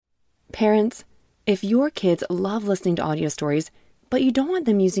Parents, if your kids love listening to audio stories, but you don't want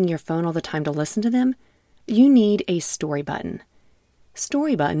them using your phone all the time to listen to them, you need a Story Button.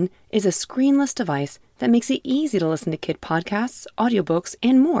 Story Button is a screenless device that makes it easy to listen to kid podcasts, audiobooks,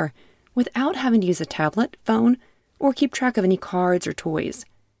 and more without having to use a tablet, phone, or keep track of any cards or toys.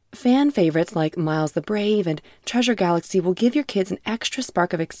 Fan favorites like Miles the Brave and Treasure Galaxy will give your kids an extra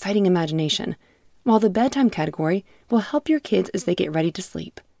spark of exciting imagination, while the bedtime category will help your kids as they get ready to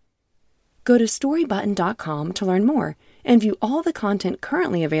sleep. Go to storybutton.com to learn more and view all the content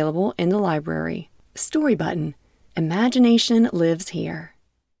currently available in the library. Story Button. Imagination lives here.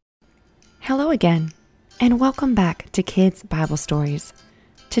 Hello again, and welcome back to Kids Bible Stories.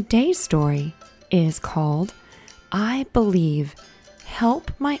 Today's story is called I Believe,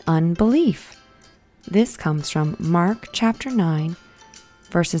 Help My Unbelief. This comes from Mark chapter 9,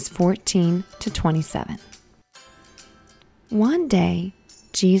 verses 14 to 27. One day,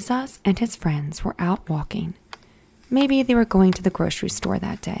 Jesus and his friends were out walking. Maybe they were going to the grocery store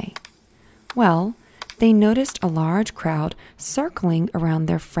that day. Well, they noticed a large crowd circling around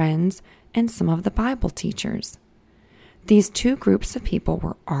their friends and some of the Bible teachers. These two groups of people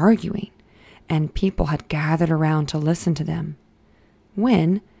were arguing, and people had gathered around to listen to them,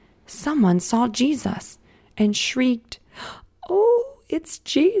 when someone saw Jesus and shrieked, "Oh, it's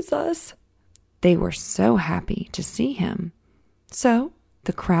Jesus!" They were so happy to see him. So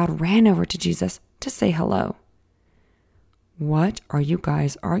the crowd ran over to Jesus to say hello. "What are you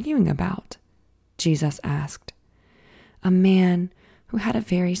guys arguing about?" Jesus asked. A man who had a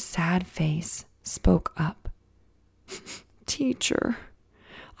very sad face spoke up. "Teacher,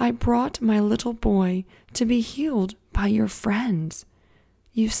 I brought my little boy to be healed by your friends.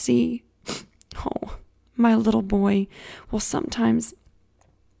 You see, my little boy, well, sometimes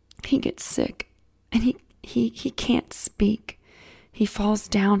he gets sick and he can't speak. He falls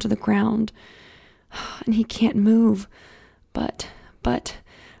down to the ground and he can't move, but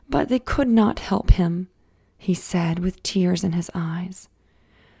they could not help him," he said with tears in his eyes.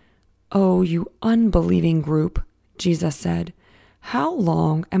 "Oh, you unbelieving group," Jesus said. "How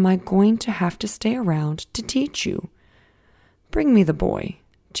long am I going to have to stay around to teach you? Bring me the boy,"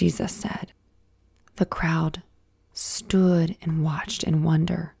 Jesus said. The crowd stood and watched in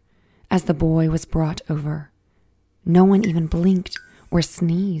wonder as the boy was brought over. No one even blinked or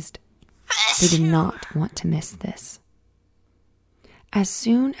sneezed. They did not want to miss this. As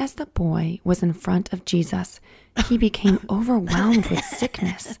soon as the boy was in front of Jesus, he became overwhelmed with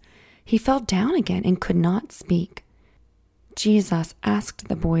sickness. He fell down again and could not speak. Jesus asked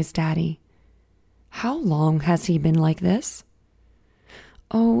the boy's daddy, "How long has he been like this?"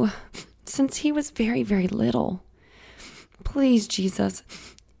 "Oh, since he was very, very little. Please, Jesus,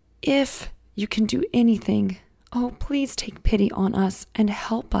 if you can do anything, please take pity on us and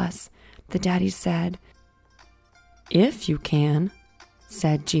help us," the daddy said. "If you can,"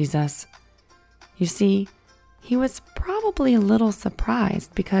 said Jesus. You see, he was probably a little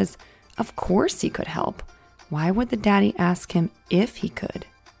surprised because, of course, he could help. Why would the daddy ask him if he could?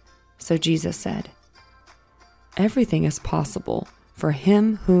 So Jesus said, "Everything is possible for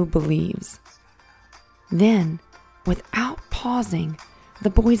him who believes." Then, without pausing, the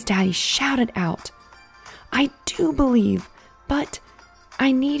boy's daddy shouted out, "I do believe, but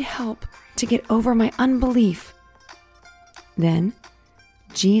I need help to get over my unbelief." Then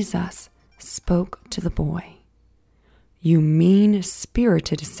Jesus spoke to the boy. "You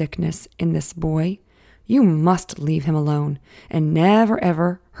mean-spirited sickness in this boy. You must leave him alone and never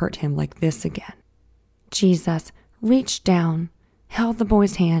ever hurt him like this again." Jesus reached down, held the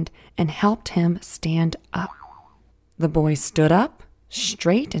boy's hand, and helped him stand up. The boy stood up,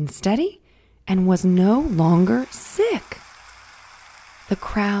 straight and steady, and was no longer sick. The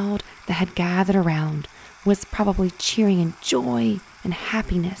crowd that had gathered around was probably cheering in joy and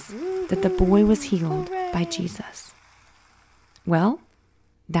happiness that the boy was healed by Jesus. Well,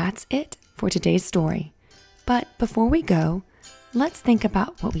 that's it for today's story. But before we go, let's think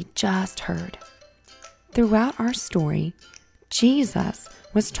about what we just heard. Throughout our story, Jesus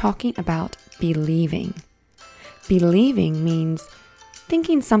was talking about believing. Believing means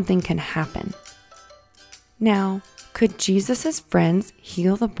thinking something can happen. Now, could Jesus' friends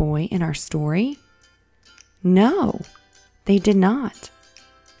heal the boy in our story? No, they did not.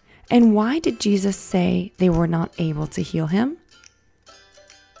 And why did Jesus say they were not able to heal him?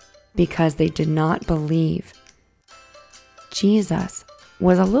 Because they did not believe. Jesus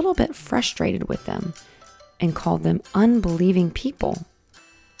was a little bit frustrated with them and called them unbelieving people.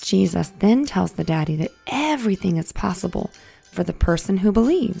 Jesus then tells the daddy that everything is possible for the person who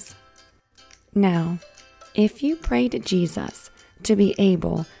believes. Now, if you pray to Jesus to be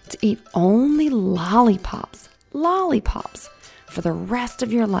able to eat only lollipops for the rest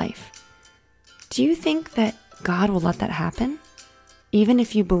of your life, do you think that God will let that happen? Even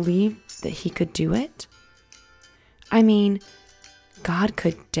if you believe that He could do it? I mean, God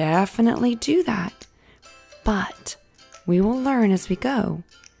could definitely do that, but we will learn as we go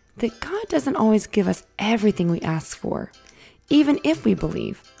that God doesn't always give us everything we ask for, even if we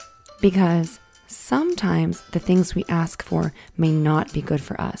believe, because sometimes the things we ask for may not be good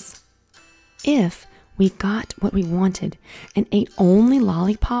for us. If we got what we wanted and ate only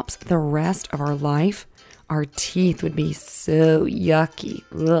lollipops the rest of our life, our teeth would be so yucky,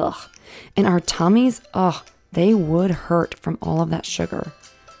 and our tummies, they would hurt from all of that sugar.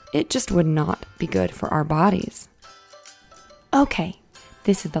 It just would not be good for our bodies. Okay,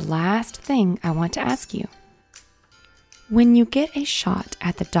 this is the last thing I want to ask you. When you get a shot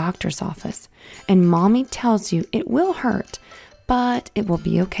at the doctor's office and mommy tells you it will hurt, but it will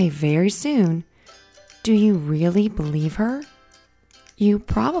be okay very soon, do you really believe her? You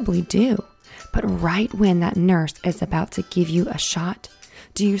probably do, but right when that nurse is about to give you a shot,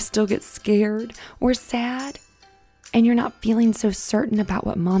 do you still get scared or sad? And you're not feeling so certain about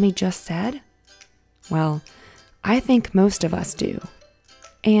what mommy just said? Well, I think most of us do.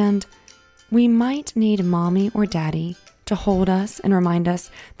 And we might need mommy or daddy to hold us and remind us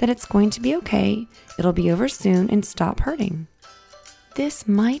that it's going to be okay, it'll be over soon, and stop hurting. This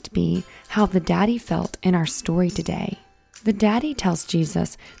might be how the daddy felt in our story today. The daddy tells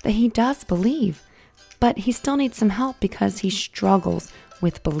Jesus that he does believe, but he still needs some help because he struggles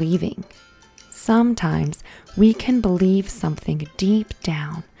with believing. Sometimes we can believe something deep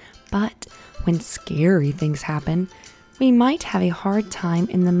down, but when scary things happen, we might have a hard time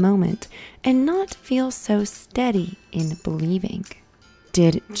in the moment and not feel so steady in believing.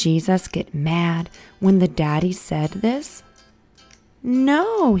 Did Jesus get mad when the daddy said this?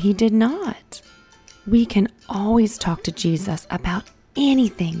 No, he did not. We can always talk to Jesus about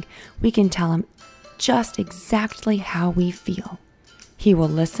anything. We can tell him just exactly how we feel. He will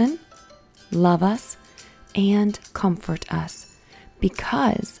listen, love us, and comfort us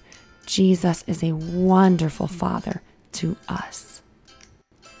because Jesus is a wonderful Father to us.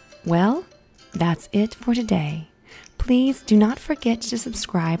 Well, that's it for today. Please do not forget to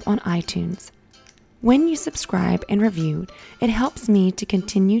subscribe on iTunes. When you subscribe and review, it helps me to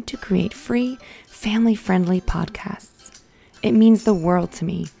continue to create free, family-friendly podcasts. It means the world to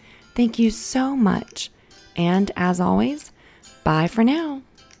me. Thank you so much. And as always, bye for now.